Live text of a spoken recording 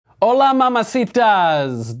Hola,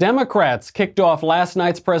 mamacitas! Democrats kicked off last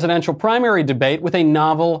night's presidential primary debate with a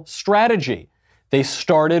novel strategy. They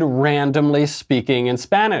started randomly speaking in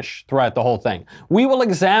Spanish throughout the whole thing. We will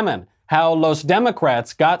examine how los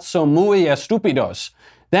Democrats got so muy estúpidos.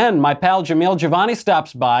 Then my pal Jamil Giovanni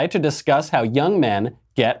stops by to discuss how young men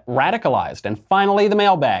get radicalized. And finally, the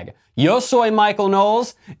mailbag. Yo soy Michael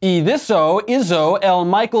Knowles, y thiso iso el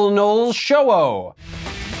Michael Knowles Show.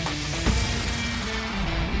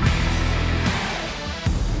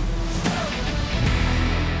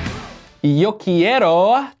 Yo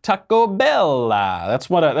quiero Taco Bell.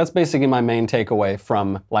 That's basically my main takeaway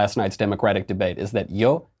from last night's Democratic debate, is that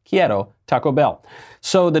yo quiero Taco Bell.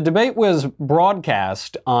 So the debate was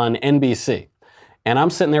broadcast on NBC, and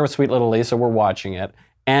I'm sitting there with sweet little Lisa, we're watching it,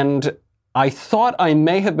 and I thought I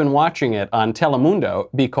may have been watching it on Telemundo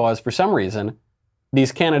because for some reason,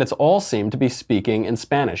 these candidates all seem to be speaking in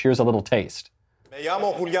Spanish. Here's a little taste. Me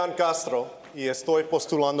llamo Julián Castro y estoy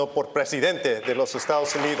postulando por presidente de los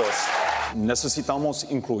Estados Unidos. Necesitamos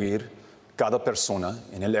incluir cada persona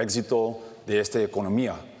en el éxito de esta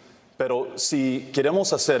economía. Pero si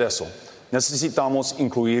queremos hacer eso, necesitamos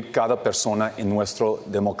incluir cada persona en nuestra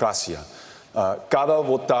democracia. Cada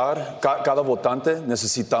votante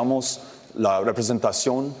necesitamos la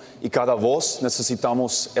representación y cada voz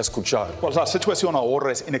necesitamos escuchar. Pues la situación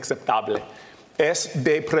ahora es inaceptable.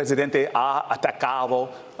 Este presidente ha atacado,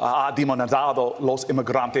 ha demonizado los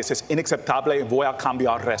inmigrantes. Es inaceptable y voy a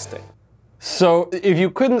cambiar este. So if you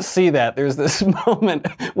couldn't see that, there's this moment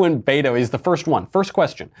when Beto, he's the first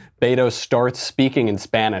question. Beto starts speaking in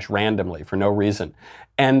Spanish randomly for no reason.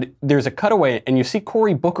 And there's a cutaway and you see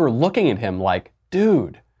Cory Booker looking at him like,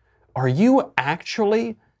 dude, are you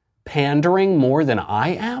actually pandering more than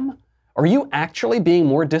I am? Are you actually being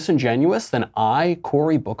more disingenuous than I,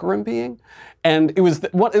 Cory Booker, am being? And it was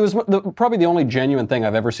probably the only genuine thing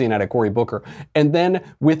I've ever seen out of Cory Booker. And then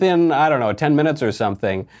within, 10 minutes or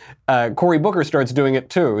something, Cory Booker starts doing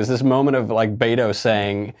it too. It was this moment of like Beto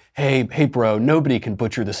saying, hey bro, nobody can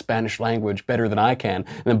butcher the Spanish language better than I can.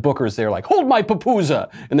 And then Booker's there like, hold my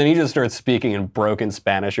papusa. And then he just starts speaking in broken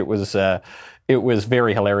Spanish. It was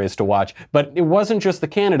very hilarious to watch. But it wasn't just the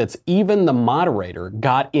candidates. Even the moderator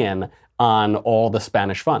got in on all the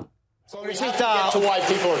Spanish fun. Congresista,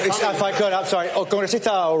 if I could, I'm sorry.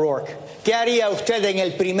 Congresista O'Rourke, ¿qué haría usted en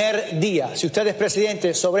el primer día, si usted es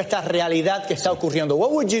presidente, sobre esta realidad que está ocurriendo?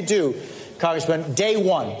 What would you do, Congressman, day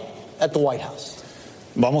one at the White House?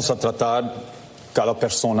 Vamos a tratar cada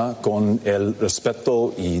persona con el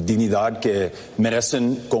respeto y dignidad que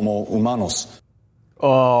merecen como humanos.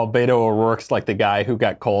 Oh, Beto O'Rourke's like the guy who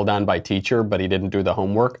got called on by teacher, but he didn't do the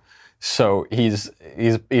homework. So he's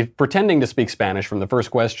pretending to speak Spanish from the first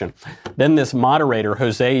question. Then this moderator,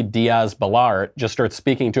 Jose Diaz-Balart, just starts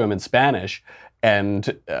speaking to him in Spanish, and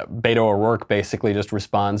Beto O'Rourke basically just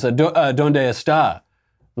responds, ¿Dónde está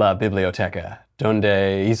la biblioteca?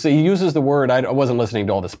 ¿Dónde? He uses the word, I wasn't listening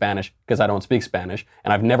to all the Spanish because I don't speak Spanish,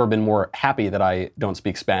 and I've never been more happy that I don't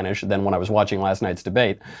speak Spanish than when I was watching last night's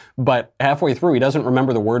debate. But halfway through, he doesn't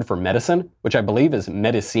remember the word for medicine, which I believe is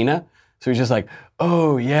medicina. So he's just like,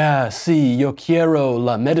 oh yeah, sí, yo quiero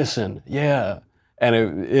la medicine, yeah. And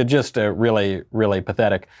it just really, really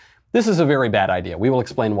pathetic. This is a very bad idea. We will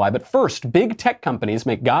explain why. But first, big tech companies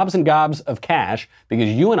make gobs and gobs of cash because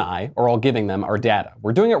you and I are all giving them our data.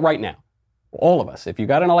 We're doing it right now. All of us. If you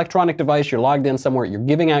got an electronic device, you're logged in somewhere, you're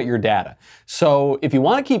giving out your data. So if you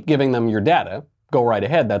want to keep giving them your data, go right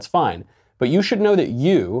ahead, that's fine. But you should know that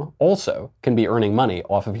you also can be earning money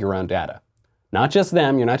off of your own data. Not just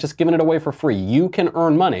them, you're not just giving it away for free. You can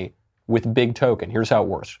earn money with Big Token. Here's how it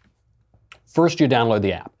works. First, you download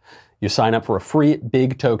the app. You sign up for a free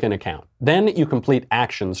Big Token account. Then you complete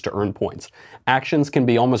actions to earn points. Actions can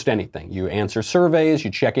be almost anything. You answer surveys, you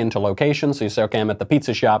check into locations. So you say, okay, I'm at the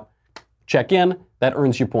pizza shop. Check in, that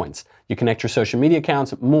earns you points. You connect your social media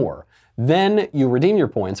accounts, more. Then you redeem your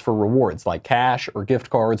points for rewards like cash or gift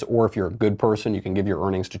cards, or if you're a good person, you can give your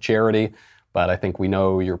earnings to charity. But I think we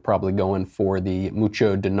know you're probably going for the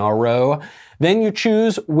mucho dinero. Then you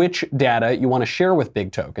choose which data you want to share with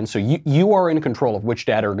Big Token. So you are in control of which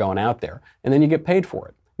data are going out there. And then you get paid for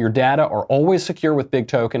it. Your data are always secure with Big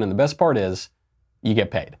Token. And the best part is you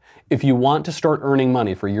get paid. If you want to start earning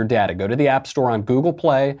money for your data, go to the App Store on Google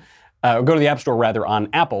Play. Go to the App Store rather on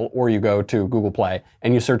Apple, or you go to Google Play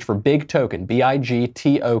and you search for Big Token,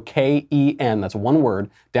 BIGTOKEN, that's one word.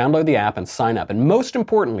 Download the app and sign up. And most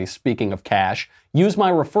importantly, speaking of cash, use my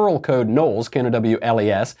referral code Knowles,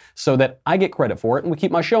 K-N-O-W-L-E-S, so that I get credit for it and we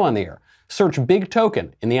keep my show on the air. Search Big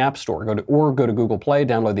Token in the App Store, go to Google Play,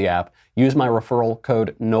 download the app, use my referral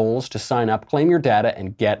code Knowles to sign up, claim your data,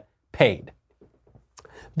 and get paid.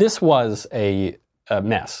 This was a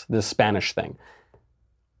mess, this Spanish thing.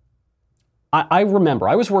 I remember,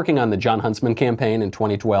 I was working on the John Huntsman campaign in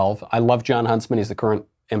 2012. I love John Huntsman. He's the current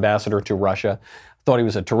ambassador to Russia. Thought he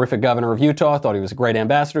was a terrific governor of Utah. Thought he was a great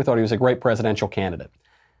ambassador. Thought he was a great presidential candidate.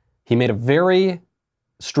 He made a very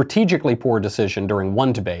strategically poor decision during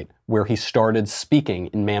one debate where he started speaking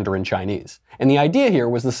in Mandarin Chinese. And the idea here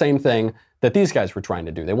was the same thing that these guys were trying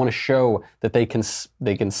to do. They want to show that they can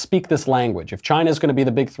speak this language. If China is going to be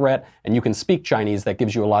the big threat and you can speak Chinese, that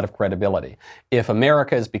gives you a lot of credibility. If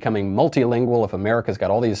America is becoming multilingual, if America's got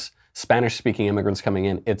all these Spanish-speaking immigrants coming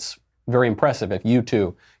in, it's very impressive if you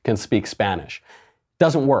too can speak Spanish.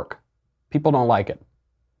 Doesn't work. People don't like it.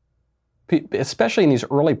 Especially in these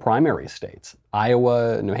early primary states,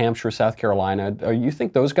 Iowa, New Hampshire, South Carolina. You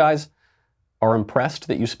think those guys are impressed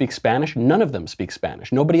that you speak Spanish? None of them speak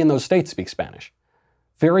Spanish. Nobody in those states speaks Spanish.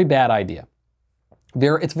 Very bad idea.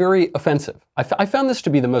 It's very offensive. I found this to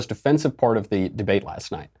be the most offensive part of the debate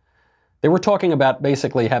last night. They were talking about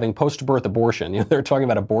basically having post-birth abortion. They were talking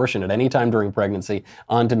about abortion at any time during pregnancy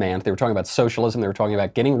on demand. They were talking about socialism. They were talking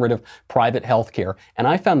about getting rid of private health care. And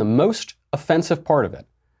I found the most offensive part of it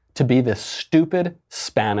to be this stupid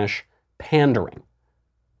Spanish pandering.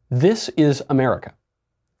 This is America.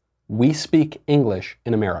 We speak English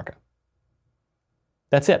in America.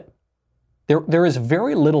 That's it. There is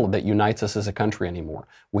very little that unites us as a country anymore.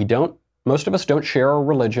 Most of us don't share a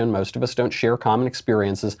religion. Most of us don't share common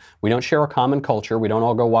experiences. We don't share a common culture. We don't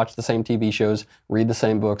all go watch the same TV shows, read the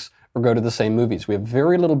same books, or go to the same movies. We have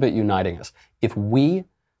very little bit uniting us. If we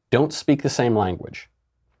don't speak the same language,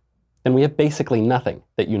 then we have basically nothing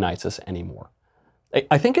that unites us anymore.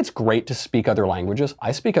 I think it's great to speak other languages.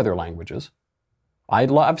 I speak other languages.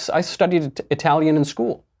 I studied Italian in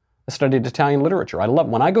school. I studied Italian literature.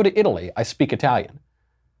 When I go to Italy, I speak Italian.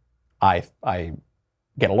 I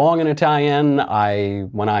get along in Italian.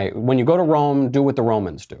 When you go to Rome, do what the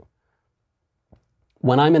Romans do.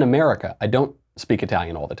 When I'm in America, I don't speak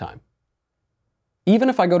Italian all the time. Even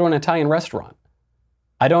if I go to an Italian restaurant,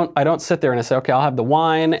 I don't sit there and I say, okay, I'll have the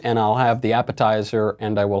wine and I'll have the appetizer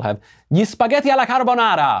and I will have gli spaghetti alla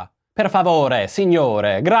carbonara. Per favore,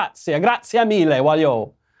 signore, grazie, grazie mille,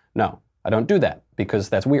 voglio. No, I don't do that because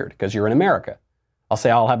that's weird, because you're in America. I'll say,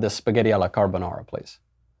 I'll have the spaghetti alla carbonara, please.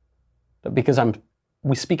 Because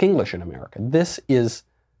we speak English in America. This is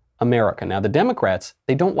America. Now, the Democrats,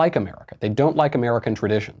 they don't like America. They don't like American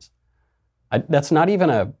traditions. I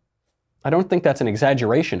don't think that's an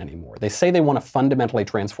exaggeration anymore. They say they want to fundamentally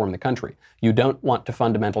transform the country. You don't want to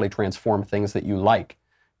fundamentally transform things that you like.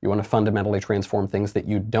 You want to fundamentally transform things that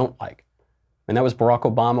you don't like. And that was Barack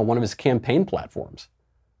Obama, one of his campaign platforms,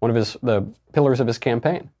 one of the pillars of his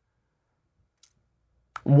campaign.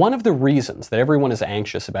 One of the reasons that everyone is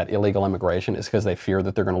anxious about illegal immigration is because they fear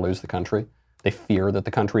that they're going to lose the country. They fear that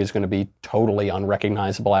the country is going to be totally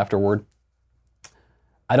unrecognizable afterward.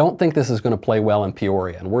 I don't think this is going to play well in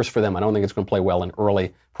Peoria, and worse for them, I don't think it's going to play well in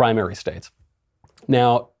early primary states.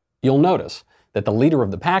 Now, you'll notice that the leader of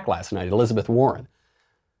the pack last night, Elizabeth Warren,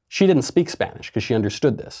 she didn't speak Spanish because she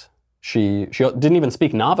understood this. She didn't even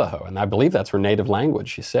speak Navajo, and I believe that's her native language,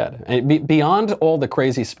 she said. And beyond all the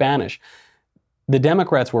crazy Spanish, the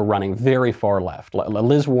Democrats were running very far left.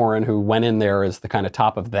 Liz Warren, who went in there as the kind of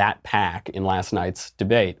top of that pack in last night's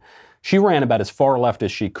debate, she ran about as far left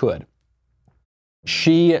as she could.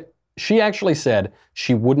 She actually said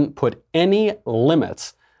she wouldn't put any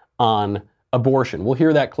limits on abortion. We'll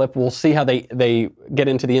hear that clip. We'll see how they get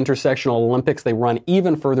into the intersectional Olympics. They run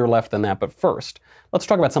even further left than that. But first, let's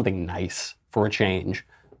talk about something nice for a change,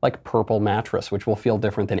 like Purple Mattress, which will feel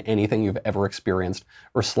different than anything you've ever experienced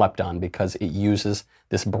or slept on because it uses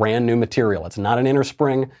this brand new material. It's not an inner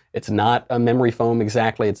spring. It's not a memory foam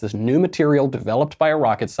exactly. It's this new material developed by a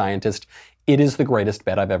rocket scientist. It is the greatest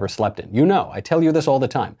bed I've ever slept in. You know, I tell you this all the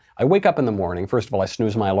time. I wake up in the morning. First of all, I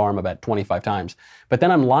snooze my alarm about 25 times. But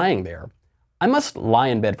then I'm lying there. I must lie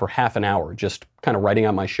in bed for half an hour, just kind of writing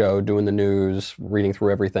out my show, doing the news, reading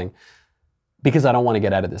through everything, because I don't want to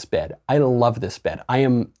get out of this bed. I love this bed. I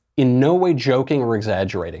am in no way joking or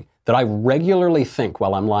exaggerating that I regularly think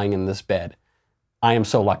while I'm lying in this bed, I am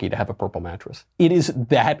so lucky to have a Purple mattress. It is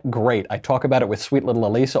that great. I talk about it with sweet little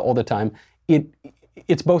Elisa all the time.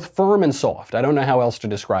 It's both firm and soft. I don't know how else to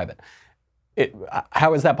describe it.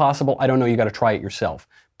 How is that possible? I don't know. You got to try it yourself.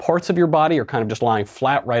 Parts of your body are kind of just lying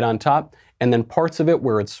flat right on top, and then parts of it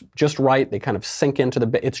where it's just right, they kind of sink into the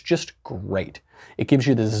bed. It's just great. It gives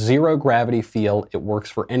you this zero gravity feel. It works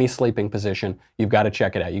for any sleeping position. You've got to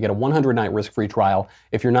check it out. You get a 100-night risk-free trial.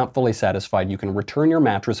 If you're not fully satisfied, you can return your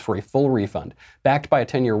mattress for a full refund. Backed by a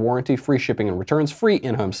 10-year warranty, free shipping and returns, free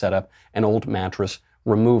in-home setup, and old mattress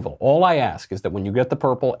removal. All I ask is that when you get the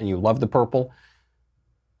purple and you love the purple,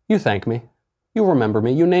 you thank me. You remember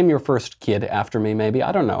me. You name your first kid after me, maybe.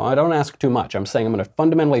 I don't know. I don't ask too much. I'm saying I'm going to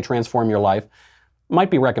fundamentally transform your life. Might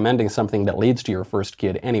be recommending something that leads to your first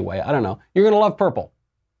kid anyway. I don't know. You're going to love purple.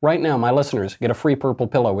 Right now, my listeners get a free purple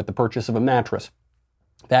pillow with the purchase of a mattress.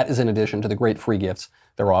 That is in addition to the great free gifts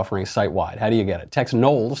they're offering site-wide. How do you get it? Text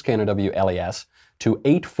Knowles, K-N-O-W-L-E-S, to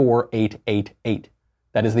 84888.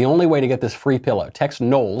 That is the only way to get this free pillow. Text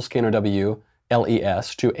Knowles,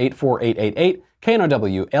 K-N-O-W-L-E-S, to 84888,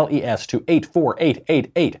 K-N-O-W-L-E-S to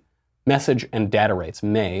 84888. Message and data rates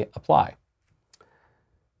may apply.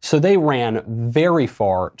 So they ran very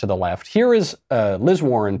far to the left. Here is Liz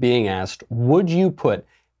Warren being asked, would you put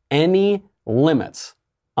any limits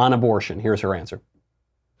on abortion? Here's her answer.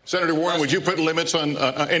 Senator Warren, would you put limits on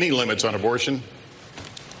any limits on abortion?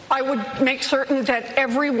 I would make certain that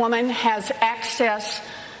every woman has access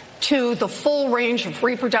to the full range of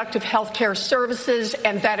reproductive health care services,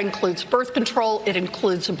 and that includes birth control, it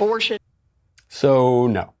includes abortion. So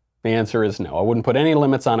no, the answer is no. I wouldn't put any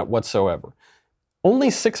limits on it whatsoever. Only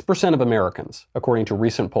 6% of Americans, according to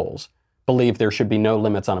recent polls, believe there should be no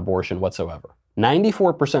limits on abortion whatsoever.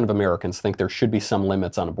 94% of Americans think there should be some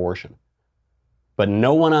limits on abortion. But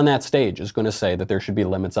no one on that stage is going to say that there should be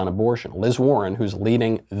limits on abortion. Liz Warren, who's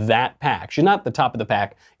leading that pack, she's not the top of the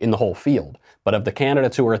pack in the whole field, but of the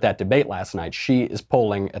candidates who were at that debate last night, she is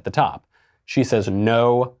polling at the top. She says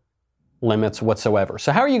no limits whatsoever.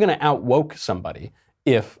 So how are you going to out-woke somebody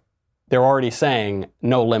if they're already saying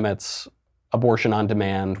no limits, abortion on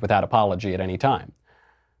demand, without apology at any time?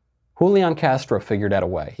 Julian Castro figured out a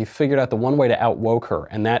way. He figured out the one way to out-woke her,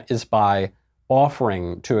 and that is by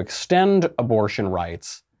offering to extend abortion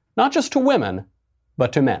rights, not just to women,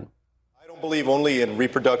 but to men. I don't believe only in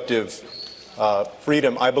reproductive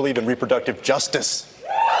freedom. I believe in reproductive justice.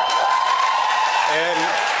 And,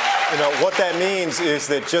 what that means is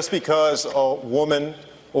that just because a woman,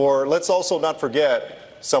 or let's also not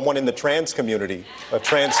forget, someone in the trans community, a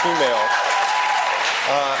trans female,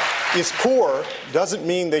 is poor, doesn't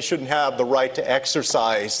mean they shouldn't have the right to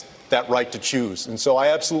exercise that right to choose. And so I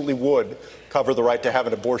absolutely would cover the right to have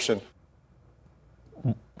an abortion.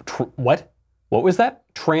 What? What was that?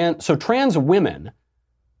 So trans women,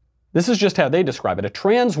 this is just how they describe it. A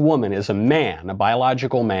trans woman is a man, a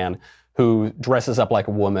biological man, who dresses up like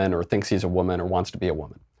a woman or thinks he's a woman or wants to be a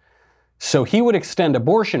woman. So he would extend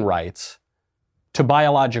abortion rights to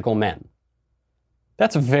biological men.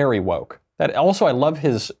 That's very woke. That also, I love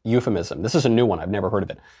his euphemism. This is a new one. I've never heard of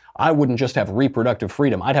it. I wouldn't just have reproductive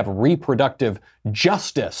freedom. I'd have reproductive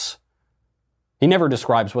justice. He never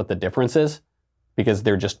describes what the difference is because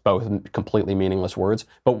they're just both completely meaningless words.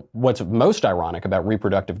 But what's most ironic about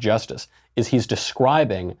reproductive justice is he's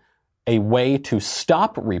describing a way to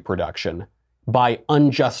stop reproduction by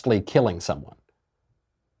unjustly killing someone.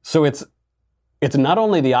 So it's not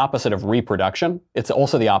only the opposite of reproduction, it's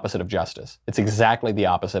also the opposite of justice. It's exactly the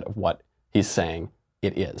opposite of what he's saying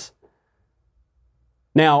it is.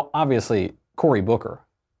 Now, obviously, Cory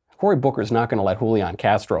Booker's not going to let Julian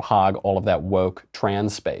Castro hog all of that woke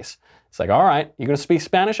trans space. It's like, all right, you're going to speak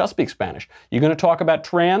Spanish? I'll speak Spanish. You're going to talk about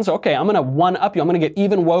trans? Okay, I'm going to one-up you. I'm going to get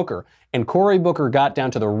even woker. And Cory Booker got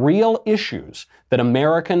down to the real issues that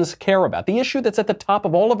Americans care about, the issue that's at the top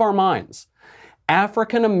of all of our minds.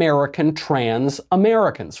 African-American trans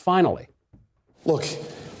Americans, finally. Look,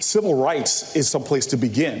 civil rights is some place to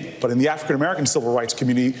begin, but in the African-American civil rights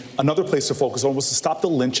community, another place to focus on was to stop the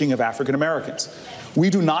lynching of African-Americans. We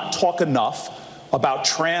do not talk enough about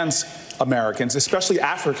trans Americans, especially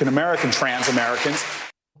African-American trans Americans.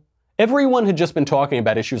 Everyone had just been talking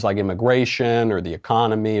about issues like immigration or the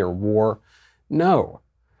economy or war. No,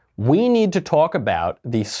 we need to talk about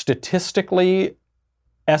the statistically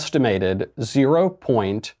estimated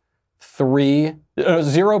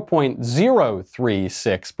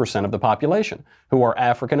 0.036% of the population who are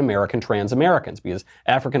African-American trans Americans, because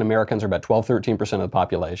African-Americans are about 12-13% of the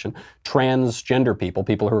population. Transgender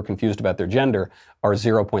people who are confused about their gender, are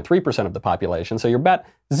 0.3% of the population. So you're about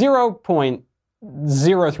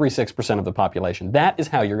 0.036% of the population. That is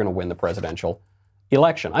how you're going to win the presidential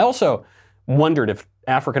election. I also wondered if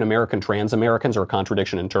African-American trans Americans are a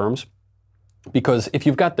contradiction in terms, because if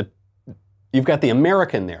you've got the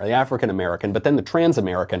American there, the African-American, but then the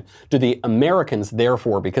trans-American, do the Americans,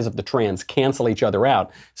 therefore, because of the trans, cancel each other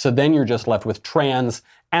out? So then you're just left with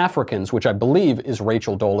trans-Africans, which I believe is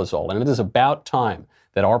Rachel Dolezal. And it is about time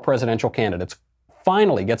that our presidential candidates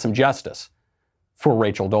finally get some justice for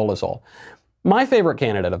Rachel Dolezal. My favorite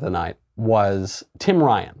candidate of the night was Tim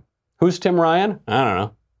Ryan. Who's Tim Ryan? I don't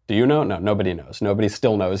know. Do you know? No, nobody knows. Nobody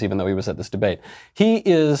still knows, even though he was at this debate. He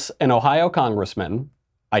is an Ohio congressman,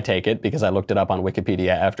 I take it, because I looked it up on Wikipedia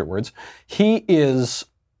afterwards. He is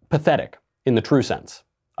pathetic in the true sense.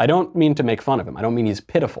 I don't mean to make fun of him. I don't mean he's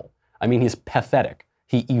pitiful. I mean he's pathetic.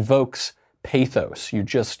 He evokes pathos. You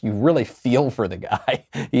really feel for the guy.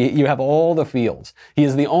 You have all the feels. He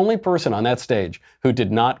is the only person on that stage who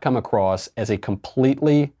did not come across as a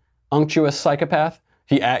completely unctuous psychopath.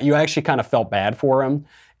 You actually kind of felt bad for him.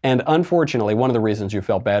 And unfortunately, one of the reasons you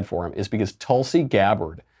felt bad for him is because Tulsi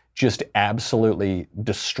Gabbard just absolutely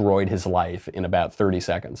destroyed his life in about 30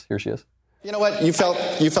 seconds. Here she is. You know what? You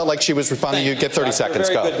felt like she was responding. You get 30 seconds.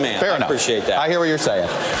 Very Go. Good man. Fair I enough. Appreciate that. I hear what you're saying.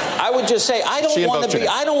 I would just say I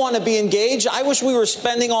don't want to be engaged. I wish we were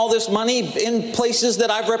spending all this money in places that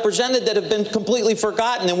I've represented that have been completely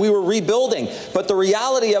forgotten and we were rebuilding. But the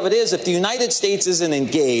reality of it is, if the United States isn't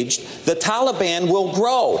engaged, the Taliban will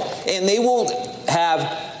grow and they will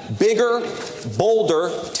have bigger,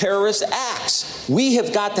 bolder terrorist acts. We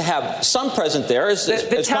have got to have some present there.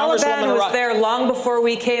 The Taliban was there long before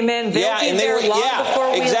we came in. They'll be there long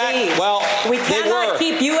before we leave. Well, we cannot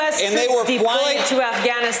keep U.S. troops deployed to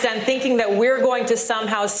Afghanistan thinking that we're going to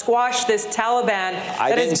somehow squash this Taliban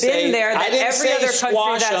that has been there, that every other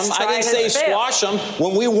country that's tried I didn't say squash them.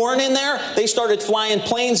 When we weren't in there, they started flying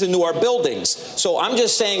planes into our buildings. So I'm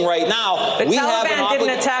just saying right now, the Taliban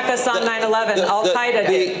didn't attack us on 9/11. Al-Qaeda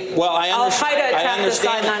did. Well, Al-Qaeda attacked us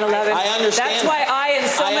on 9/11. I understand. That's why I and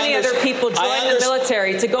so many other people joined the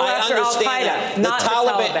military to go after Al-Qaeda, not the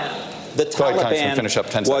Taliban. The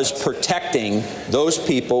Taliban was protecting those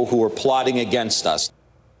people who were plotting against us.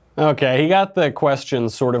 Okay, he got the question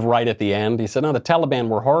sort of right at the end. He said, no, the Taliban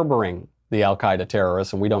were harboring the Al-Qaeda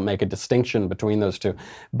terrorists, and we don't make a distinction between those two.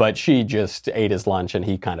 But she just ate his lunch, and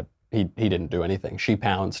he didn't do anything. She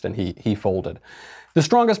pounced, and he folded. The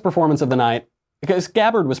strongest performance of the night, because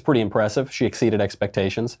Gabbard was pretty impressive. She exceeded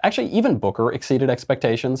expectations. Actually, even Booker exceeded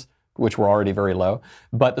expectations, which were already very low.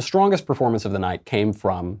 But the strongest performance of the night came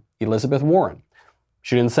from Elizabeth Warren.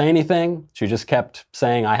 She didn't say anything. She just kept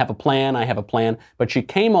saying, I have a plan, I have a plan. But she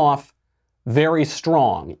came off very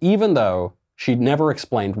strong, even though she'd never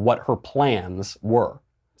explained what her plans were.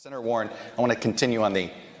 Senator Warren, I want to continue on the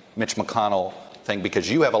Mitch McConnell thing because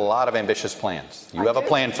you have a lot of ambitious plans. You have a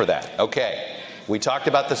plan for that. Okay. We talked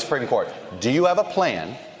about the Supreme Court. Do you have a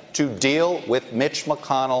plan to deal with Mitch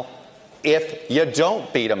McConnell if you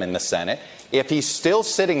don't beat him in the Senate, if he's still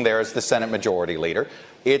sitting there as the Senate Majority Leader?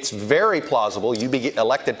 It's very plausible you be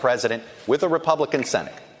elected president with a Republican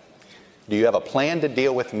Senate. Do you have a plan to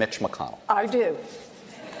deal with Mitch McConnell? I do.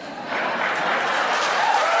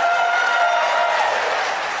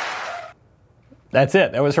 That's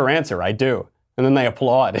it. That was her answer. I do. And then they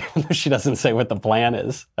applaud. She doesn't say what the plan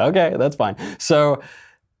is. Okay, that's fine. So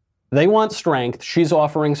they want strength. She's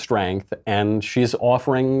offering strength, and she's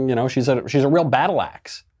offering, she's a real battle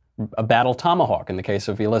axe, a battle tomahawk in the case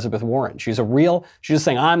of Elizabeth Warren. She's just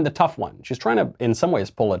saying, I'm the tough one. She's trying to, in some ways,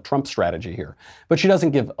 pull a Trump strategy here. But she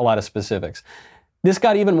doesn't give a lot of specifics. This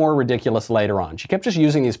got even more ridiculous later on. She kept just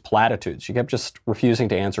using these platitudes. She kept just refusing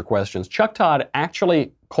to answer questions. Chuck Todd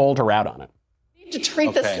actually called her out on it. To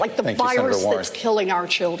treat this like the virus that's killing our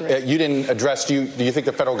children. You didn't address, do you think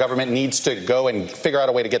the federal government needs to go and figure out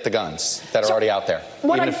a way to get the guns that are already out there?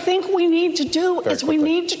 What I think we need to do is we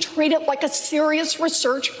need to treat it like a serious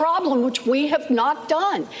research problem, which we have not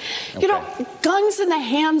done. Okay. Guns in the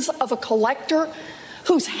hands of a collector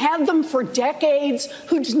who's had them for decades,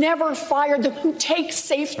 who's never fired them, who takes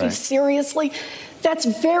safety seriously, that's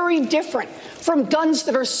very different from guns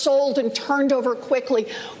that are sold and turned over quickly.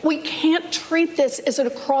 We can't treat this as an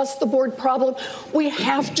across-the-board problem. We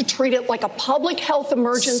have to treat it like a public health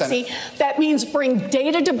emergency. That means bring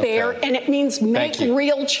data to bear, and it means make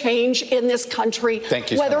real change in this country,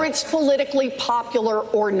 whether it's politically popular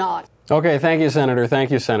or not. Okay, thank you, Senator.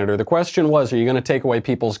 Thank you, Senator. The question was, are you going to take away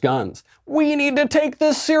people's guns? We need to take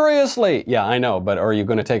this seriously. Yeah, I know, but are you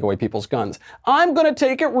going to take away people's guns? I'm going to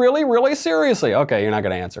take it really, really seriously. Okay, you're not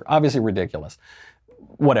going to answer. Obviously ridiculous.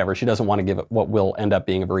 Whatever, she doesn't want to give it what will end up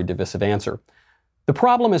being a very divisive answer. The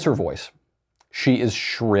problem is her voice. She is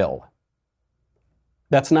shrill.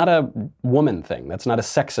 That's not a woman thing. That's not a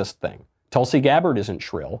sexist thing. Tulsi Gabbard isn't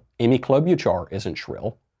shrill. Amy Klobuchar isn't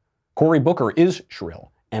shrill. Cory Booker is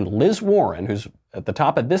shrill. And Liz Warren, who's at the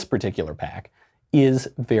top of this particular pack, is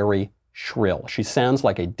very shrill. She sounds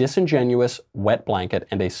like a disingenuous wet blanket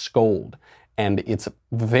and a scold. And it's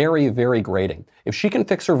very, very grating. If she can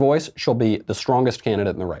fix her voice, she'll be the strongest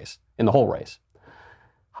candidate in the race, in the whole race.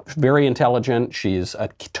 Very intelligent. She's a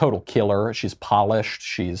total killer. She's polished.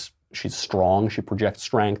 She's strong. She projects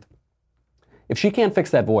strength. If she can't fix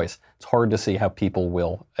that voice, it's hard to see how people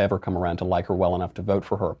will ever come around to like her well enough to vote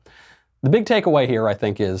for her. The big takeaway here, I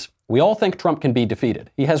think, is we all think Trump can be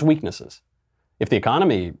defeated. He has weaknesses. If the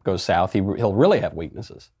economy goes south, he'll really have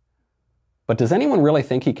weaknesses. But does anyone really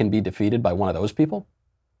think he can be defeated by one of those people?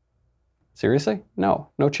 Seriously? No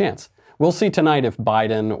chance. We'll see tonight if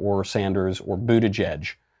Biden or Sanders or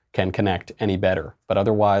Buttigieg can connect any better. But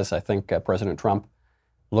otherwise, I think President Trump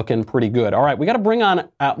looking pretty good. All right, we got to bring on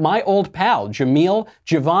my old pal, Jamil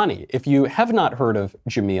Jivani. If you have not heard of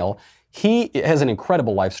Jamil, he has an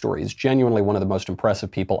incredible life story. He's genuinely one of the most impressive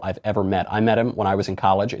people I've ever met. I met him when I was in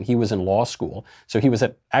college, and he was in law school. So he was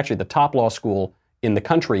at actually the top law school in the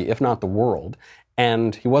country, if not the world.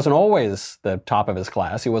 And he wasn't always the top of his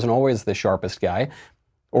class. He wasn't always the sharpest guy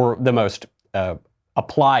or the most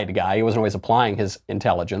applied guy. He wasn't always applying his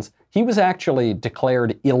intelligence. He was actually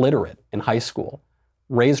declared illiterate in high school,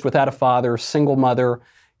 raised without a father, single mother.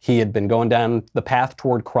 He had been going down the path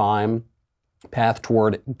toward crime, path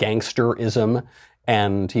toward gangsterism,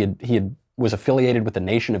 and he was affiliated with the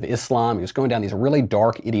Nation of Islam. He was going down these really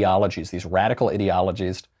dark ideologies, these radical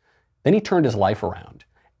ideologies. Then he turned his life around,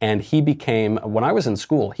 and he became, when I was in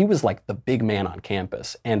school, he was like the big man on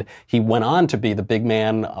campus, and he went on to be the big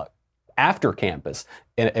man after campus,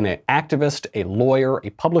 an activist, a lawyer, a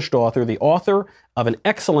published author, the author of an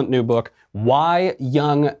excellent new book, Why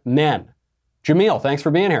Young Men. Jamil, thanks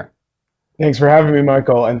for being here. Thanks for having me,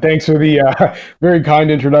 Michael, and thanks for the very kind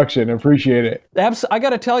introduction. Appreciate it. I got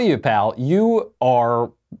to tell you, pal, you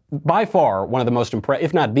are by far one of the most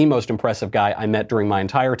if not the most impressive guy I met during my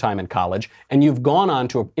entire time in college, and you've gone on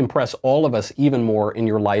to impress all of us even more in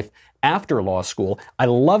your life after law school. I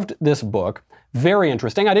loved this book. Very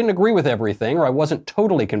interesting. I didn't agree with everything, or I wasn't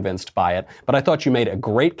totally convinced by it, but I thought you made a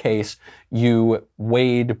great case. You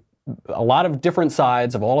weighed a lot of different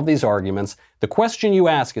sides of all of these arguments. The question you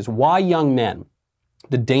ask is, why young men?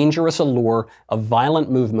 The dangerous allure of violent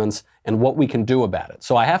movements and what we can do about it.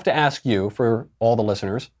 So I have to ask you, for all the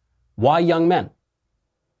listeners, why young men?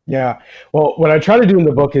 Yeah. Well, what I try to do in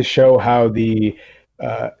the book is show how the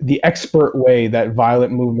expert way that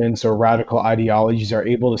violent movements or radical ideologies are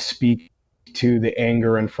able to speak to the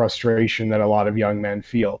anger and frustration that a lot of young men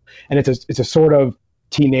feel. And it's a sort of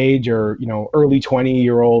teenage or, early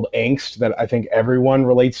 20-year-old angst that I think everyone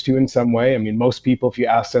relates to in some way. I mean, most people, if you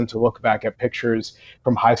ask them to look back at pictures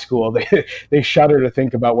from high school, they shudder to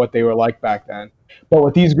think about what they were like back then. But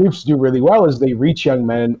what these groups do really well is they reach young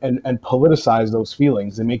men and politicize those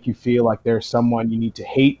feelings. They make you feel like there's someone you need to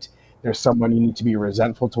hate, there's someone you need to be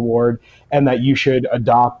resentful toward, and that you should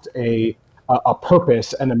adopt a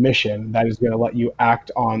purpose and a mission that is going to let you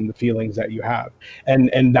act on the feelings that you have.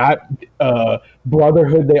 And that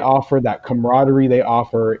brotherhood they offer, that camaraderie they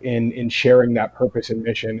offer in sharing that purpose and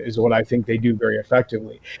mission is what I think they do very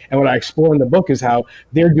effectively. And what I explore in the book is how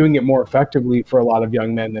they're doing it more effectively for a lot of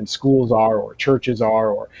young men than schools are, or churches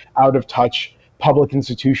are, or out of touch public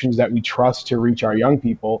institutions that we trust to reach our young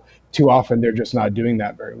people. Too often they're just not doing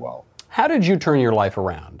that very well. How did you turn your life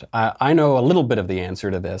around? I know a little bit of the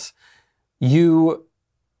answer to this. You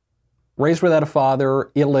raised without a father,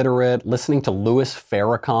 illiterate, listening to Louis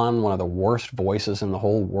Farrakhan, one of the worst voices in the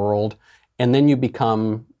whole world, and then you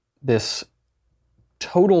become this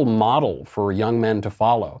total model for young men to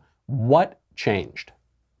follow. What changed?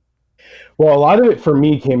 Well, a lot of it for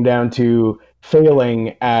me came down to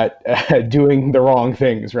failing at doing the wrong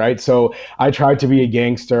things, right? So I tried to be a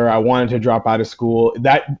gangster. I wanted to drop out of school.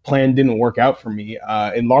 That plan didn't work out for me,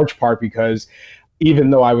 in large part because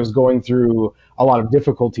even though I was going through a lot of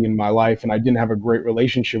difficulty in my life and I didn't have a great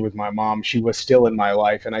relationship with my mom, she was still in my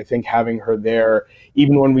life. And I think having her there,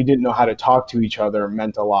 even when we didn't know how to talk to each other,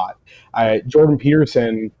 meant a lot. Jordan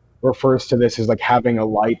Peterson refers to this as like having a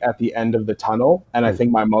light at the end of the tunnel. And I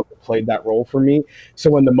think my mother played that role for me.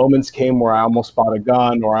 So when the moments came where I almost bought a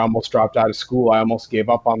gun or I almost dropped out of school, I almost gave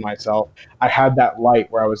up on myself, I had that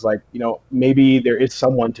light where I was like, maybe there is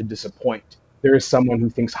someone to disappoint. There is someone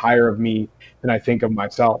who thinks higher of me than I think of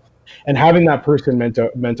myself. And having that person meant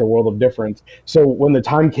a world of difference. So when the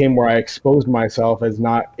time came where I exposed myself as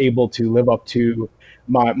not able to live up to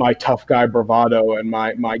my tough guy bravado and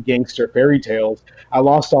my gangster fairy tales, I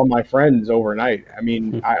lost all my friends overnight. I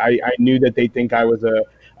mean, I knew that they think I was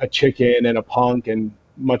a chicken and a punk and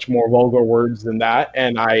much more vulgar words than that.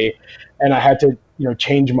 And I had to,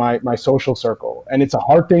 change my social circle. And it's a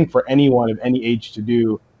hard thing for anyone of any age to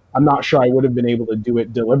do. I'm not sure I would have been able to do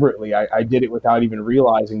it deliberately. I did it without even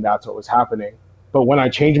realizing that's what was happening. But when I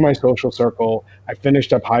changed my social circle, I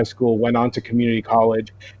finished up high school, went on to community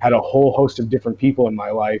college, had a whole host of different people in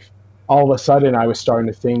my life. all of a sudden I was starting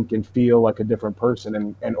to think and feel like a different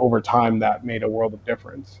person. And over time, that made a world of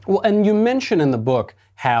difference. Well, and you mention in the book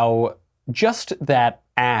how just that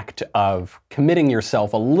act of committing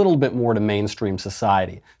yourself a little bit more to mainstream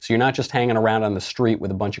society. So you're not just hanging around on the street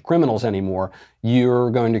with a bunch of criminals anymore.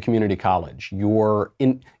 You're going to community college. You're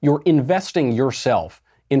investing yourself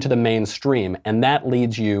into the mainstream, and that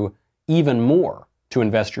leads you even more to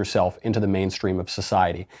invest yourself into the mainstream of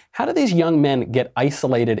society. How do these young men get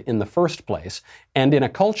isolated in the first place? And in a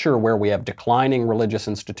culture where we have declining religious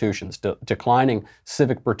institutions, declining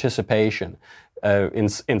civic participation, in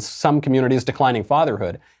some communities, declining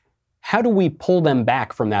fatherhood, how do we pull them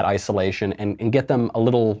back from that isolation and get them a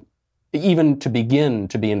little, even to begin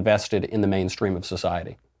to be invested in the mainstream of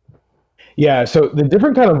society? Yeah, so the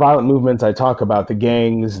different kind of violent movements I talk about, the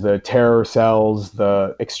gangs, the terror cells,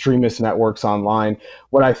 the extremist networks online,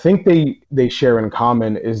 what I think they share in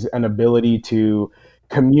common is an ability to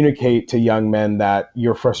communicate to young men that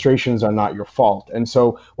your frustrations are not your fault. And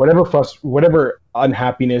so whatever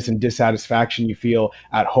unhappiness and dissatisfaction you feel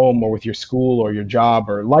at home or with your school or your job,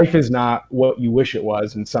 or life is not what you wish it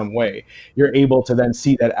was in some way, you're able to then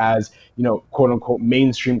see that as, quote unquote,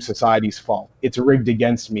 mainstream society's fault. It's rigged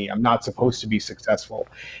against me. I'm not supposed to be successful.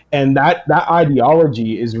 And that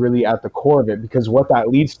ideology is really at the core of it, because what that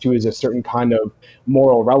leads to is a certain kind of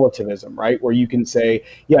moral relativism, right? Where you can say,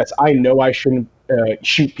 yes, I know I shouldn't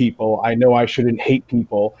shoot people. I know I shouldn't hate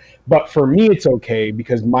people, but for me, it's okay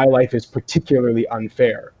because my life is particularly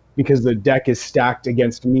unfair, because the deck is stacked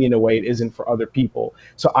against me in a way it isn't for other people.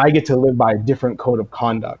 So I get to live by a different code of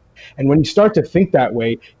conduct. And when you start to think that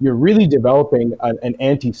way, you're really developing an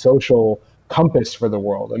antisocial compass for the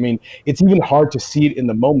world. I mean, it's even hard to see it in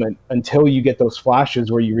the moment until you get those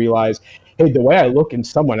flashes where you realize, hey, the way I look in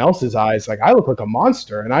someone else's eyes, like I look like a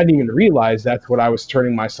monster, and I didn't even realize that's what I was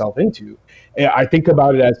turning myself into. I think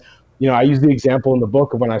about it as, I use the example in the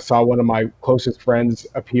book of when I saw one of my closest friends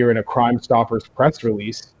appear in a Crime Stoppers press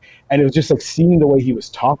release. And it was just like seeing the way he was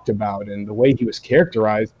talked about and the way he was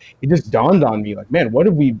characterized. It just dawned on me, like, man, what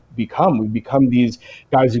have we become? We've become these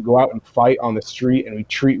guys who go out and fight on the street, and we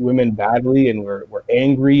treat women badly, and we're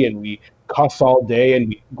angry, and we cuss all day, and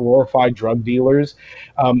we glorify drug dealers.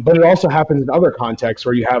 But it also happens in other contexts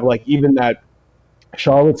where you have like even that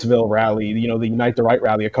Charlottesville rally, the Unite the Right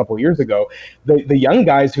rally a couple of years ago, the young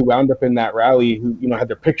guys who wound up in that rally, who had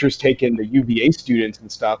their pictures taken, the UVA students and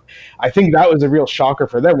stuff, I think that was a real shocker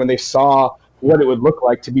for them when they saw what it would look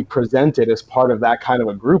like to be presented as part of that kind of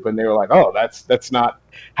a group, and they were like, oh, that's not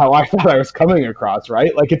how I thought I was coming across,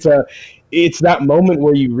 right? Like it's that moment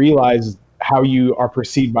where you realize how you are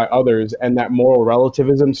perceived by others, and that moral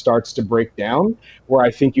relativism starts to break down, where I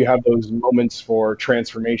think you have those moments for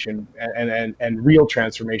transformation, and real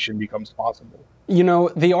transformation becomes possible.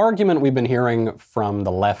 The argument we've been hearing from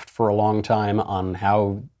the left for a long time on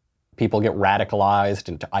how people get radicalized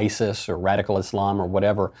into ISIS or radical Islam or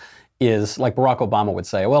whatever is, like Barack Obama would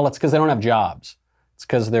say, well, it's because they don't have jobs. It's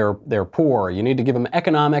because they're poor. You need to give them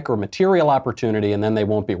economic or material opportunity, and then they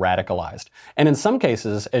won't be radicalized. And in some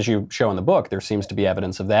cases, as you show in the book, there seems to be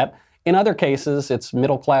evidence of that. In other cases, it's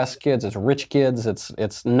middle-class kids, it's rich kids,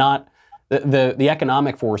 it's not, the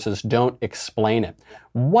economic forces don't explain it.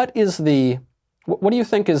 What do you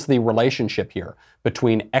think is the relationship here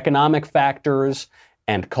between economic factors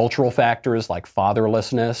and cultural factors like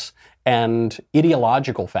fatherlessness and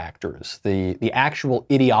ideological factors, the actual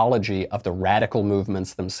ideology of the radical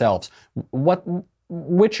movements themselves?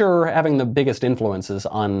 Which are having the biggest influences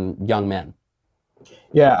on young men?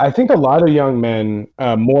 Yeah, I think a lot of young men,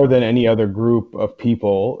 more than any other group of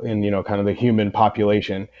people in, kind of the human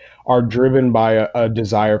population, are driven by a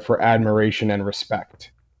desire for admiration and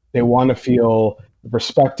respect. They want to feel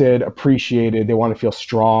respected, appreciated. They want to feel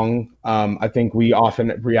strong. I think we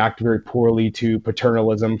often react very poorly to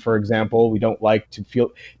paternalism, for example. We don't like to feel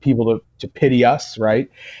people to pity us, right?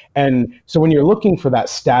 And so when you're looking for that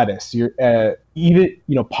status, you're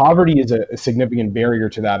poverty is a significant barrier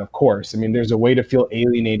to that, of course. I mean, there's a way to feel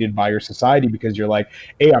alienated by your society because you're like,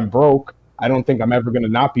 hey, I'm broke. I don't think I'm ever going to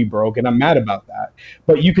not be broke, and I'm mad about that.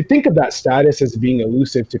 But you could think of that status as being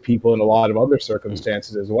elusive to people in a lot of other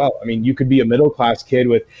circumstances as well. I mean, you could be a middle-class kid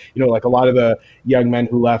with, like a lot of the young men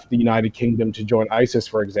who left the United Kingdom to join ISIS,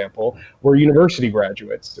 for example, were university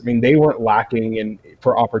graduates. I mean, they weren't lacking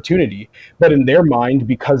for opportunity, but in their mind,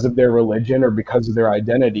 because of their religion or because of their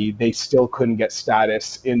identity, they still couldn't get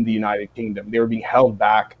status in the United Kingdom. They were being held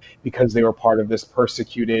back because they were part of this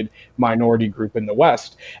persecuted minority group in the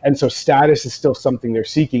West. And so status is still something they're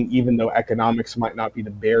seeking, even though economics might not be the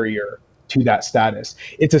barrier to that status.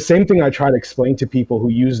 It's the same thing I try to explain to people who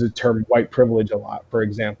use the term white privilege a lot, for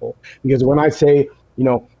example, because when I say,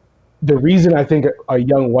 the reason I think a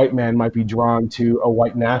young white man might be drawn to a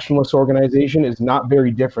white nationalist organization is not very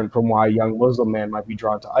different from why a young Muslim man might be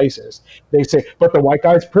drawn to ISIS. They say, but the white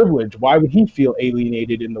guy's privileged. Why would he feel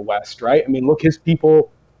alienated in the West, right? I mean, look, his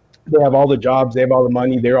people, they have all the jobs, they have all the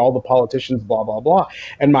money, they're all the politicians, blah, blah, blah.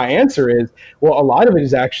 And my answer is, well, a lot of it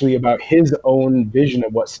is actually about his own vision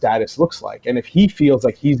of what status looks like. And if he feels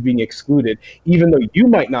like he's being excluded, even though you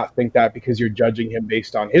might not think that because you're judging him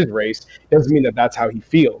based on his race, doesn't mean that that's how he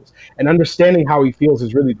feels. And understanding how he feels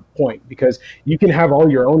is really the point, because you can have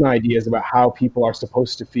all your own ideas about how people are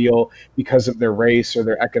supposed to feel because of their race or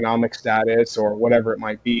their economic status or whatever it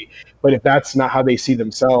might be. But if that's not how they see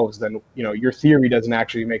themselves, then, you know, your theory doesn't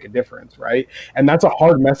actually make a difference, right? And that's a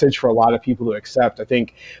hard message for a lot of people to accept. I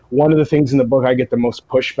think one of the things in the book I get the most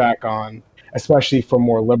pushback on, especially from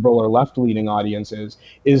more liberal or left-leaning audiences,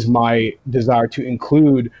 is my desire to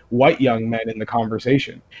include white young men in the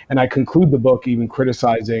conversation. And I conclude the book even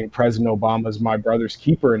criticizing President Obama's My Brother's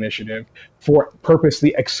Keeper initiative for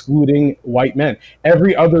purposely excluding white men.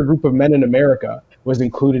 Every other group of men in America was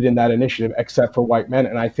included in that initiative except for white men.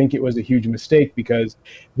 And I think it was a huge mistake because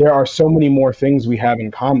there are so many more things we have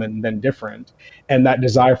in common than different. And that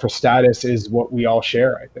desire for status is what we all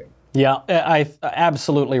share, I think. Yeah,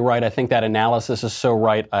 absolutely right. I think that analysis is so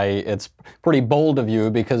right. It's pretty bold of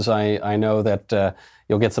you because I know that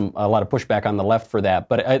you'll get a lot of pushback on the left for that.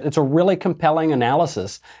 But it's a really compelling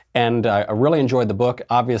analysis, and I really enjoyed the book.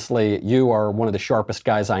 Obviously, you are one of the sharpest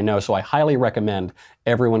guys I know, so I highly recommend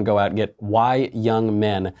everyone go out and get Why Young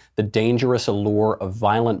Men: The Dangerous Allure of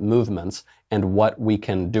Violent Movements and What We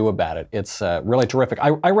Can Do About It. It's really terrific.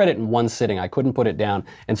 I read it in one sitting. I couldn't put it down,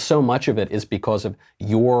 and so much of it is because of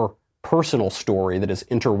your personal story that is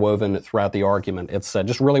interwoven throughout the argument. It's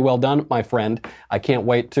just really well done, my friend. I can't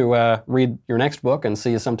wait to read your next book and see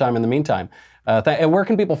you sometime in the meantime. Where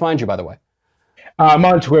can people find you, by the way? I'm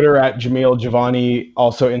on Twitter at Jamil Javani,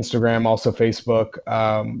 also Instagram, also Facebook.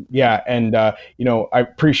 I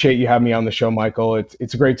appreciate you having me on the show, Michael.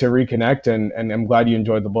 It's great to reconnect, and I'm glad you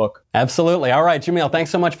enjoyed the book. Absolutely. All right, Jamil, thanks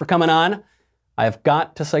so much for coming on. I've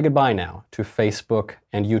got to say goodbye now to Facebook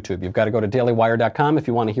and YouTube. You've got to go to dailywire.com if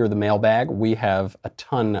you want to hear the mailbag. We have a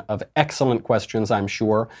ton of excellent questions, I'm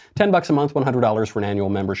sure. $10 a month, $100 for an annual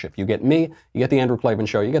membership. You get me, you get the Andrew Klavan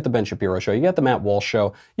Show, you get the Ben Shapiro Show, you get the Matt Walsh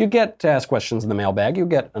Show, you get to ask questions in the mailbag, you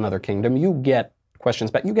get Another Kingdom, you get questions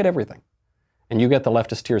back, you get everything. And you get the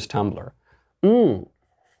Leftist Tears Tumbler. Es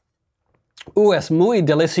muy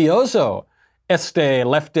delicioso. Este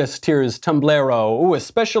Leftist Tears Tumblero. Ooh,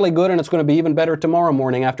 especially good, and it's going to be even better tomorrow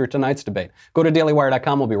morning after tonight's debate. Go to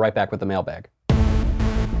dailywire.com. We'll be right back with the mailbag.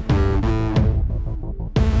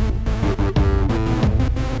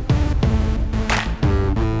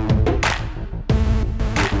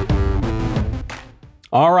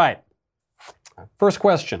 All right. First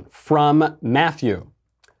question from Matthew.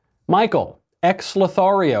 Michael,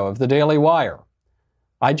 ex-Lothario of the Daily Wire.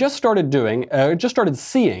 I just started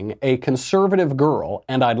seeing a conservative girl,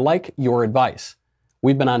 and I'd like your advice.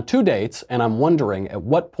 We've been on 2 dates, and I'm wondering at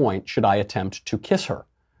what point should I attempt to kiss her?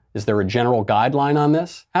 Is there a general guideline on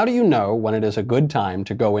this? How do you know when it is a good time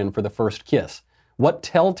to go in for the first kiss? What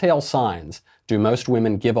telltale signs do most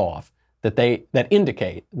women give off that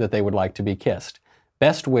indicate that they would like to be kissed?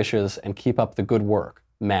 Best wishes, and keep up the good work,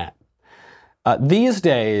 Matt. These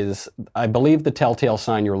days, I believe the telltale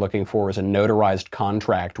sign you're looking for is a notarized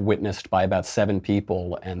contract witnessed by about 7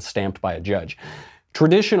 people and stamped by a judge.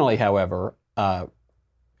 Traditionally, however,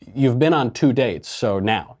 you've been on 2 dates, so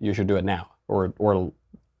now you should do it now or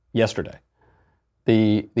yesterday.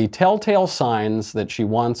 The telltale signs that she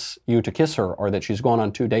wants you to kiss her are that she's gone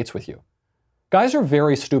on 2 dates with you. Guys are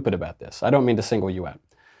very stupid about this. I don't mean to single you out.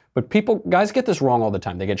 But guys get this wrong all the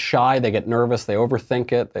time. They get shy, they get nervous, they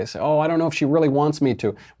overthink it. They say, oh, I don't know if she really wants me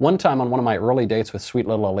to. One time on one of my early dates with sweet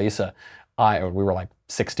little Elisa, we were like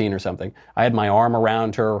 16 or something. I had my arm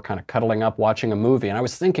around her, kind of cuddling up, watching a movie. And I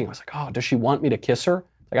was like, oh, does she want me to kiss her?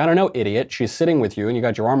 Like, I don't know, idiot. She's sitting with you and you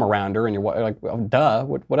got your arm around her and you're like, oh, duh,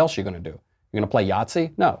 what else are you going to do? You're going to play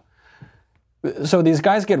Yahtzee? No. So these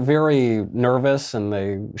guys get very nervous and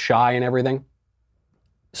they shy and everything.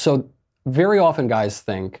 So very often guys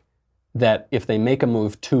think that if they make a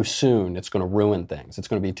move too soon, it's going to ruin things. It's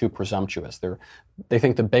going to be too presumptuous. They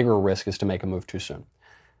think the bigger risk is to make a move too soon.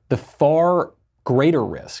 The far greater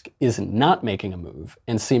risk is not making a move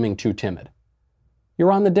and seeming too timid.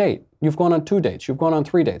 You're on the date. You've gone on 2 dates. You've gone on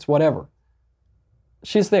 3 dates, whatever.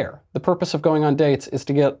 She's there. The purpose of going on dates is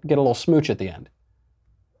to get a little smooch at the end.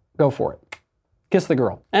 Go for it. Kiss the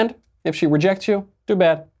girl. And if she rejects you, too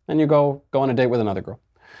bad. And you go on a date with another girl.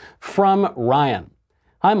 From Ryan.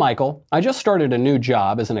 Hi, Michael. I just started a new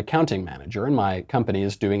job as an accounting manager, and my company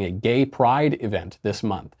is doing a gay pride event this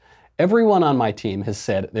month. Everyone on my team has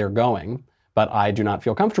said they're going, but I do not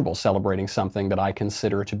feel comfortable celebrating something that I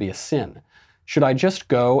consider to be a sin. Should I just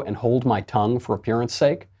go and hold my tongue for appearance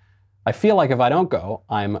sake? I feel like if I don't go,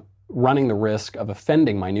 I'm running the risk of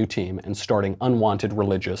offending my new team and starting unwanted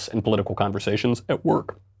religious and political conversations at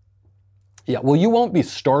work. Yeah, well, you won't be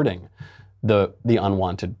starting the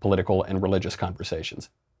unwanted political and religious conversations.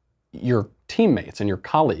 Your teammates and your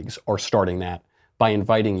colleagues are starting that by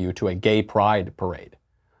inviting you to a gay pride parade.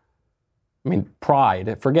 I mean,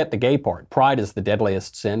 pride, forget the gay part. Pride is the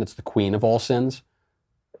deadliest sin. It's the queen of all sins.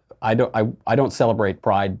 I don't celebrate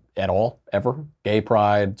pride at all, ever. Gay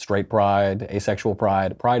pride, straight pride, asexual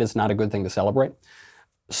pride. Pride is not a good thing to celebrate.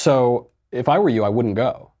 So if I were you, I wouldn't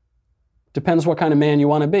go. Depends what kind of man you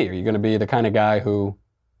want to be. Are you going to be the kind of guy who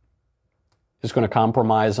is going to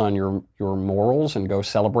compromise on your morals and go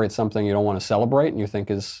celebrate something you don't want to celebrate and you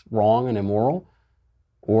think is wrong and immoral,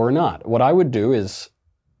 or not? What I would do is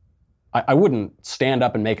I wouldn't stand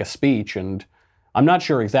up and make a speech, and I'm not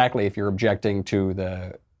sure exactly if you're objecting to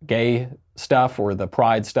the gay stuff or the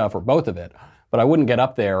pride stuff or both of it, but I wouldn't get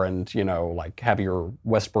up there and, like have your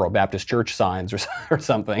Westboro Baptist Church signs or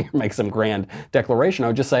something, or make some grand declaration. I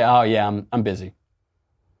would just say, oh yeah, I'm busy.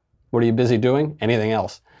 What are you busy doing? Anything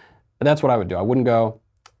else? But that's what I would do. I wouldn't go.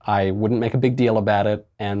 I wouldn't make a big deal about it.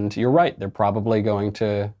 And you're right. They're probably going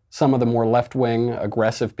to, some of the more left-wing,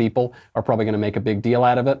 aggressive people are probably going to make a big deal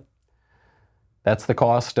out of it. That's the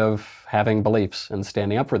cost of having beliefs and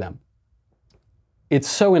standing up for them. It's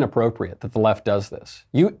so inappropriate that the left does this.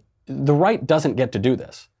 The right doesn't get to do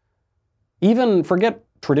this. Even forget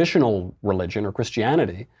traditional religion or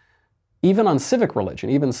Christianity, even on civic religion,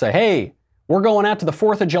 even say, hey, we're going out to the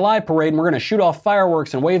 4th of July parade and we're going to shoot off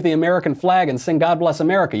fireworks and wave the American flag and sing God Bless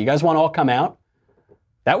America. You guys want to all come out?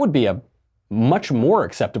 That would be a much more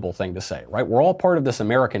acceptable thing to say, right? We're all part of this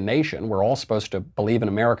American nation. We're all supposed to believe in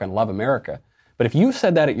America and love America. But if you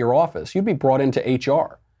said that at your office, you'd be brought into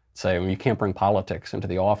HR. Say, well, you can't bring politics into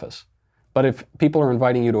the office. But if people are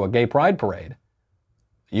inviting you to a gay pride parade,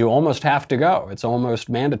 you almost have to go. It's almost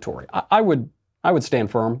mandatory. I would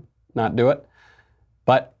stand firm, not do it.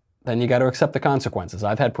 But then you got to accept the consequences.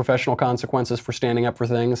 I've had professional consequences for standing up for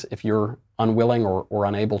things. If you're unwilling or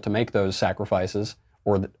unable to make those sacrifices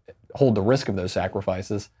or hold the risk of those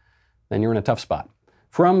sacrifices, then you're in a tough spot.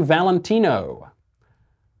 From Valentino.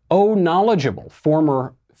 Oh, knowledgeable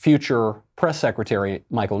former future press secretary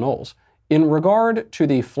Michael Knowles. In regard to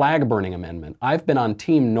the flag burning amendment, I've been on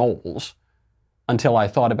Team Knowles until I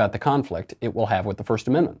thought about the conflict it will have with the First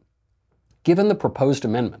Amendment. Given the proposed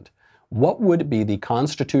amendment, what would be the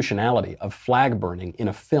constitutionality of flag burning in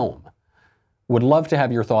a film? Would love to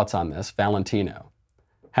have your thoughts on this, Valentino.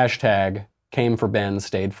 Hashtag came for Ben,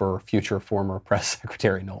 stayed for future former press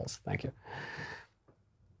secretary Knowles. Thank you.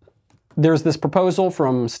 There's this proposal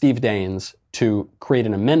from Steve Daines to create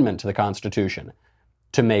an amendment to the Constitution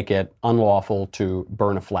to make it unlawful to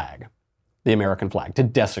burn a flag, the American flag, to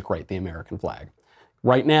desecrate the American flag.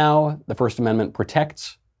 Right now, the First Amendment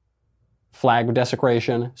protects flag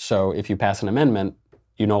desecration, so if you pass an amendment,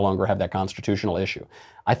 you no longer have that constitutional issue.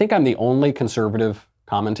 I think I'm the only conservative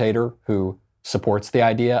commentator who supports the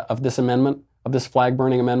idea of this amendment, of this flag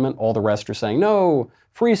burning amendment. All the rest are saying, no,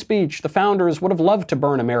 free speech, the founders would have loved to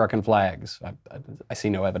burn American flags. I see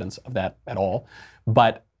no evidence of that at all.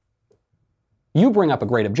 But you bring up a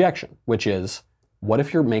great objection, which is, what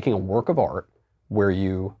if you're making a work of art where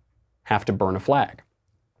you have to burn a flag?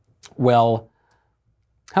 Well,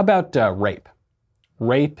 how about rape?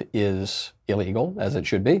 Rape is illegal, as it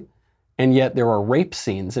should be, and yet there are rape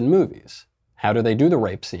scenes in movies. How do they do the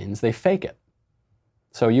rape scenes? They fake it.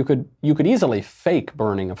 So you could easily fake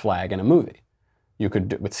burning a flag in a movie. You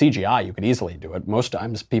could, with CGI, you could easily do it. Most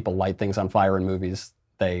times people light things on fire in movies.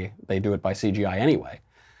 They do it by CGI anyway.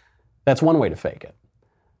 That's one way to fake it.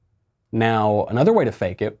 Now, another way to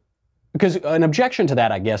fake it, because an objection to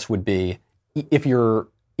that, I guess, would be if you're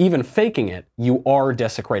even faking it, you are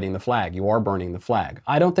desecrating the flag. You are burning the flag.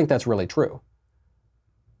 I don't think that's really true.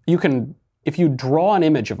 If you draw an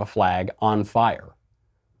image of a flag on fire,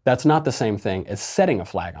 that's not the same thing as setting a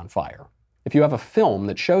flag on fire. If you have a film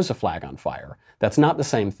that shows a flag on fire, that's not the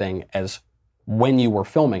same thing as when you were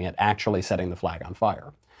filming it actually setting the flag on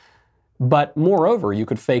fire. But moreover, you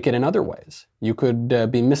could fake it in other ways. You could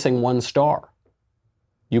be missing one star.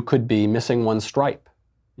 You could be missing one stripe.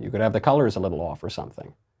 You could have the colors a little off or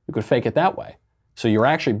something. You could fake it that way. So you're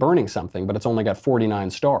actually burning something, but it's only got 49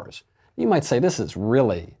 stars. You might say, this is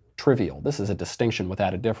really trivial. This is a distinction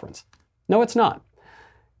without a difference. No, it's not.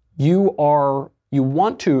 You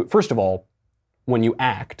want to, first of all, when you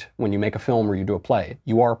act, when you make a film or you do a play,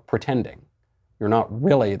 you are pretending. You're not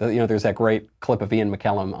really, there's that great clip of Ian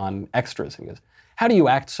McKellen on Extras. He goes, how do you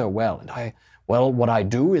act so well? And what I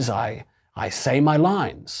do is I say my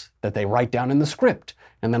lines that they write down in the script,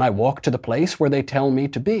 and then I walk to the place where they tell me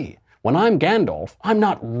to be. When I'm Gandalf, I'm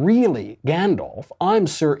not really Gandalf, I'm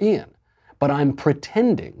Sir Ian, but I'm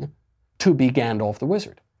pretending to be Gandalf the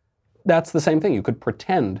Wizard. That's the same thing. You could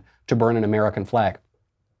pretend to burn an American flag,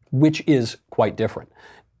 which is quite different.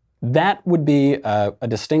 That would be a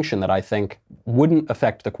distinction that I think wouldn't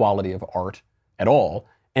affect the quality of art at all,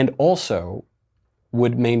 and also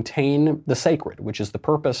would maintain the sacred, which is the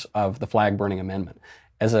purpose of the flag-burning amendment.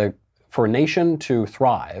 For a nation to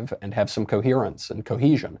thrive and have some coherence and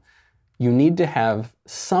cohesion, you need to have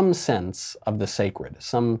some sense of the sacred,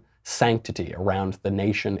 some sanctity around the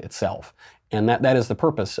nation itself. And that is the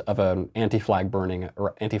purpose of an anti-flag burning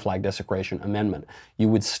or anti-flag desecration amendment. You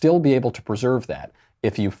would still be able to preserve that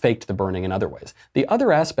if you faked the burning in other ways. The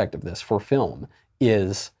other aspect of this for film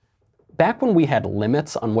is, back when we had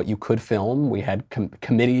limits on what you could film, we had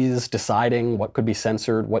committees deciding what could be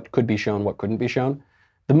censored, what could be shown, what couldn't be shown,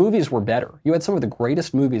 the movies were better. You had some of the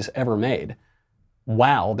greatest movies ever made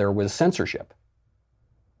while there was censorship.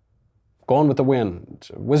 Gone with the Wind,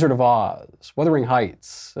 Wizard of Oz, Wuthering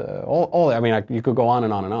Heights, you could go on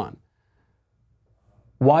and on and on.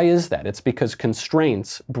 Why is that? It's because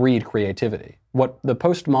constraints breed creativity. What the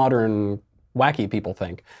postmodern wacky people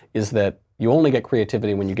think is that you only get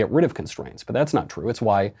creativity when you get rid of constraints, but that's not true. It's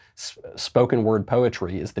why spoken word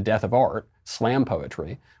poetry is the death of art, slam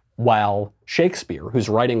poetry, while Shakespeare, who's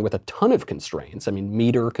writing with a ton of constraints,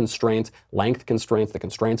 meter constraints, length constraints, the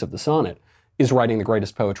constraints of the sonnet, is writing the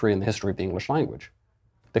greatest poetry in the history of the English language.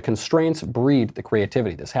 The constraints breed the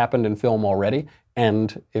creativity. This happened in film already,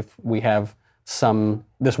 and if we have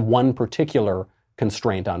this one particular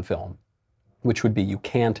constraint on film, which would be you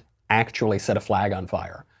can't actually set a flag on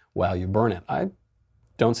fire while you burn it, I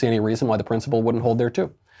don't see any reason why the principle wouldn't hold there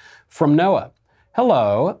too. From Noah,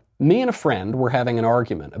 hello. Me and a friend were having an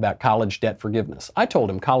argument about college debt forgiveness. I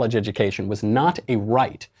told him college education was not a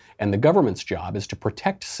right, and the government's job is to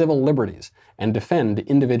protect civil liberties and defend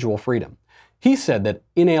individual freedom. He said that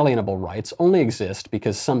inalienable rights only exist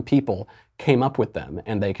because some people came up with them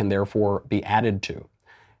and they can therefore be added to.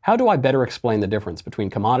 How do I better explain the difference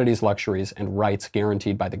between commodities, luxuries, and rights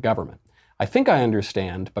guaranteed by the government? I think I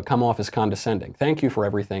understand, but come off as condescending. Thank you for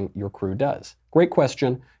everything your crew does. Great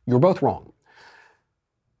question. You're both wrong.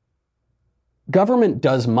 Government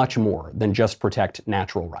does much more than just protect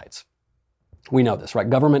natural rights. We know this, right?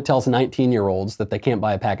 Government tells 19-year-olds that they can't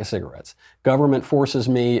buy a pack of cigarettes. Government forces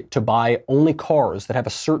me to buy only cars that have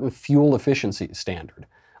a certain fuel efficiency standard.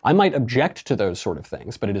 I might object to those sort of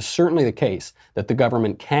things, but it is certainly the case that the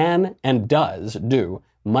government can and does do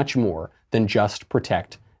much more than just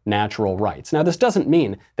protect natural rights. Now, this doesn't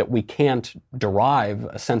mean that we can't derive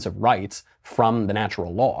a sense of rights from the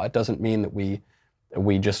natural law. It doesn't mean that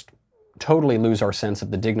we just totally lose our sense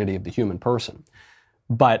of the dignity of the human person.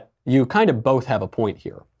 But you kind of both have a point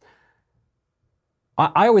here.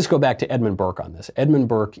 I always go back to Edmund Burke on this. Edmund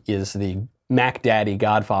Burke is the Mac Daddy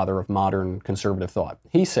godfather of modern conservative thought.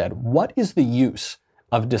 He said, what is the use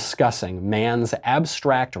of discussing man's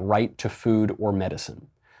abstract right to food or medicine?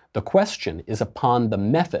 The question is upon the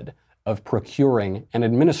method of procuring and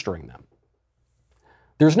administering them.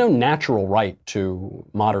 There's no natural right to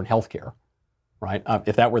modern healthcare. Right?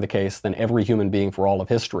 If that were the case, then every human being for all of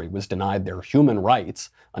history was denied their human rights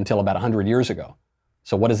until about 100 years ago.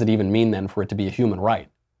 So what does it even mean then for it to be a human right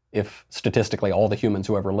if statistically all the humans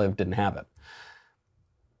who ever lived didn't have it?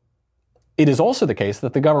 It is also the case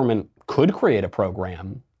that the government could create a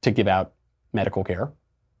program to give out medical care.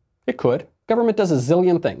 It could. Government does a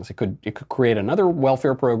zillion things. It could create another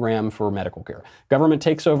welfare program for medical care. Government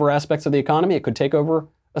takes over aspects of the economy. It could take over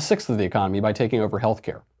a sixth of the economy by taking over health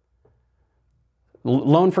care.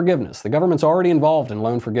 Loan forgiveness. The government's already involved in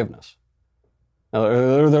loan forgiveness.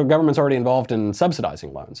 The government's already involved in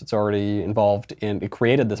subsidizing loans. It's already involved it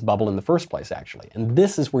created this bubble in the first place, actually. And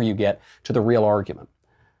this is where you get to the real argument.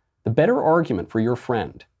 The better argument for your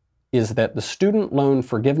friend is that the student loan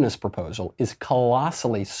forgiveness proposal is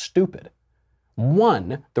colossally stupid.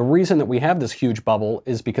 One, the reason that we have this huge bubble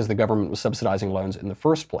is because the government was subsidizing loans in the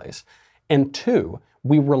first place. And two,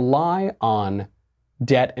 we rely on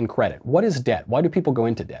debt and credit. What is debt? Why do people go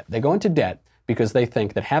into debt? They go into debt because they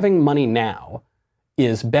think that having money now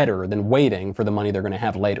is better than waiting for the money they're going to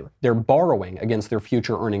have later. They're borrowing against their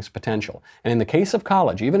future earnings potential. And in the case of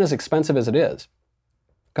college, even as expensive as it is,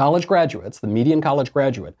 college graduates, the median college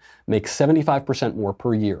graduate, makes 75% more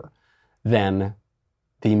per year than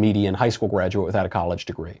the median high school graduate without a college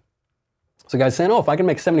degree. So the guy's saying, oh, if I can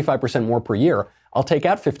make 75% more per year, I'll take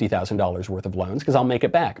out $50,000 worth of loans because I'll make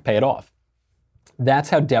it back, pay it off. That's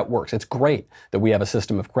how debt works. It's great that we have a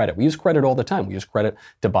system of credit. We use credit all the time. We use credit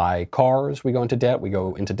to buy cars. We go into debt. We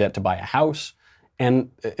go into debt to buy a house.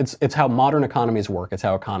 And it's how modern economies work. It's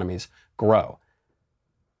how economies grow.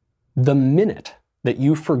 The minute that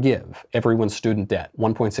you forgive everyone's student debt,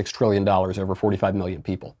 $1.6 trillion over 45 million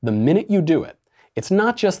people, the minute you do it, it's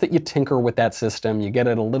not just that you tinker with that system, you get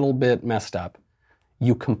it a little bit messed up,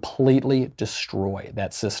 you completely destroy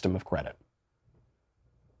that system of credit.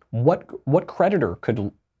 What creditor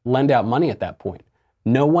could lend out money at that point?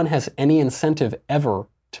 No one has any incentive ever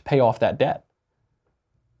to pay off that debt.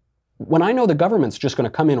 When I know the government's just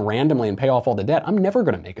going to come in randomly and pay off all the debt, I'm never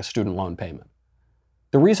going to make a student loan payment.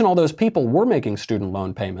 The reason all those people were making student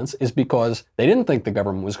loan payments is because they didn't think the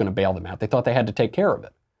government was going to bail them out. They thought they had to take care of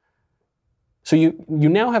it. So you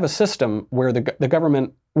now have a system where the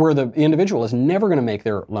government, where the individual is never going to make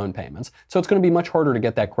their loan payments. So it's going to be much harder to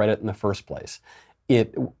get that credit in the first place.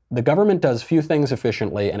 The government does few things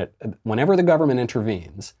efficiently, and whenever the government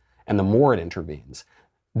intervenes, and the more it intervenes,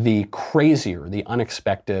 the crazier the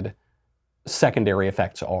unexpected secondary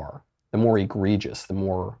effects are. The more egregious, the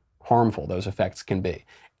more harmful those effects can be.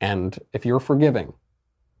 And if you're forgiving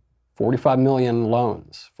 45 million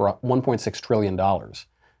loans for $1.6 trillion,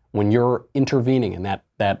 when you're intervening in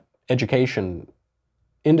that education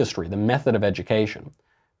industry, the method of education,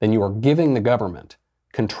 then you are giving the government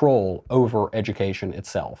control over education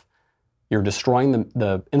itself. You're destroying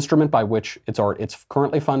the instrument by which it's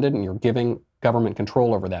currently funded, and you're giving government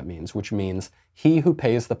control over that means, which means he who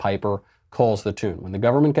pays the piper calls the tune. When the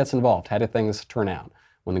government gets involved, how do things turn out?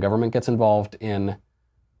 When the government gets involved in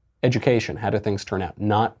education, how do things turn out?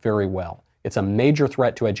 Not very well. It's a major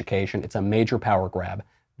threat to education. It's a major power grab.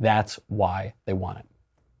 That's why they want it.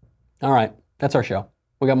 All right, that's our show.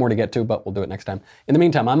 We got more to get to, but we'll do it next time. In the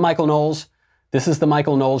meantime, I'm Michael Knowles. This is The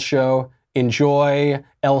Michael Knowles Show. Enjoy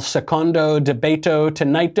El Secondo Debato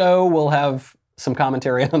Tonight'o. We'll have some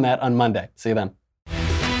commentary on that on Monday. See you then.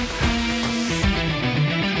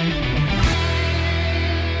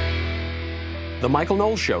 The Michael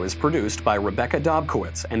Knowles Show is produced by Rebecca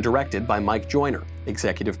Dobkowitz and directed by Mike Joyner.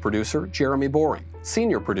 Executive producer, Jeremy Boring.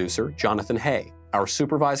 Senior producer, Jonathan Hay. Our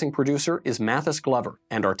supervising producer is Mathis Glover,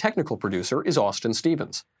 and our technical producer is Austin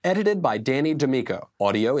Stevens. Edited by Danny D'Amico.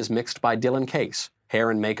 Audio is mixed by Dylan Case.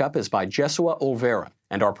 Hair and makeup is by Jesua Olvera,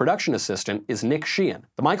 and our production assistant is Nick Sheehan.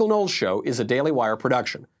 The Michael Knowles Show is a Daily Wire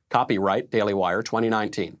production. Copyright Daily Wire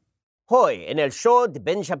 2019. Hoy, en el show de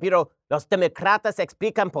Ben Shapiro, los demócratas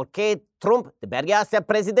explican por qué Trump debería ser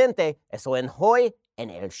presidente. Eso en Hoy, en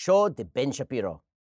el show de Ben Shapiro.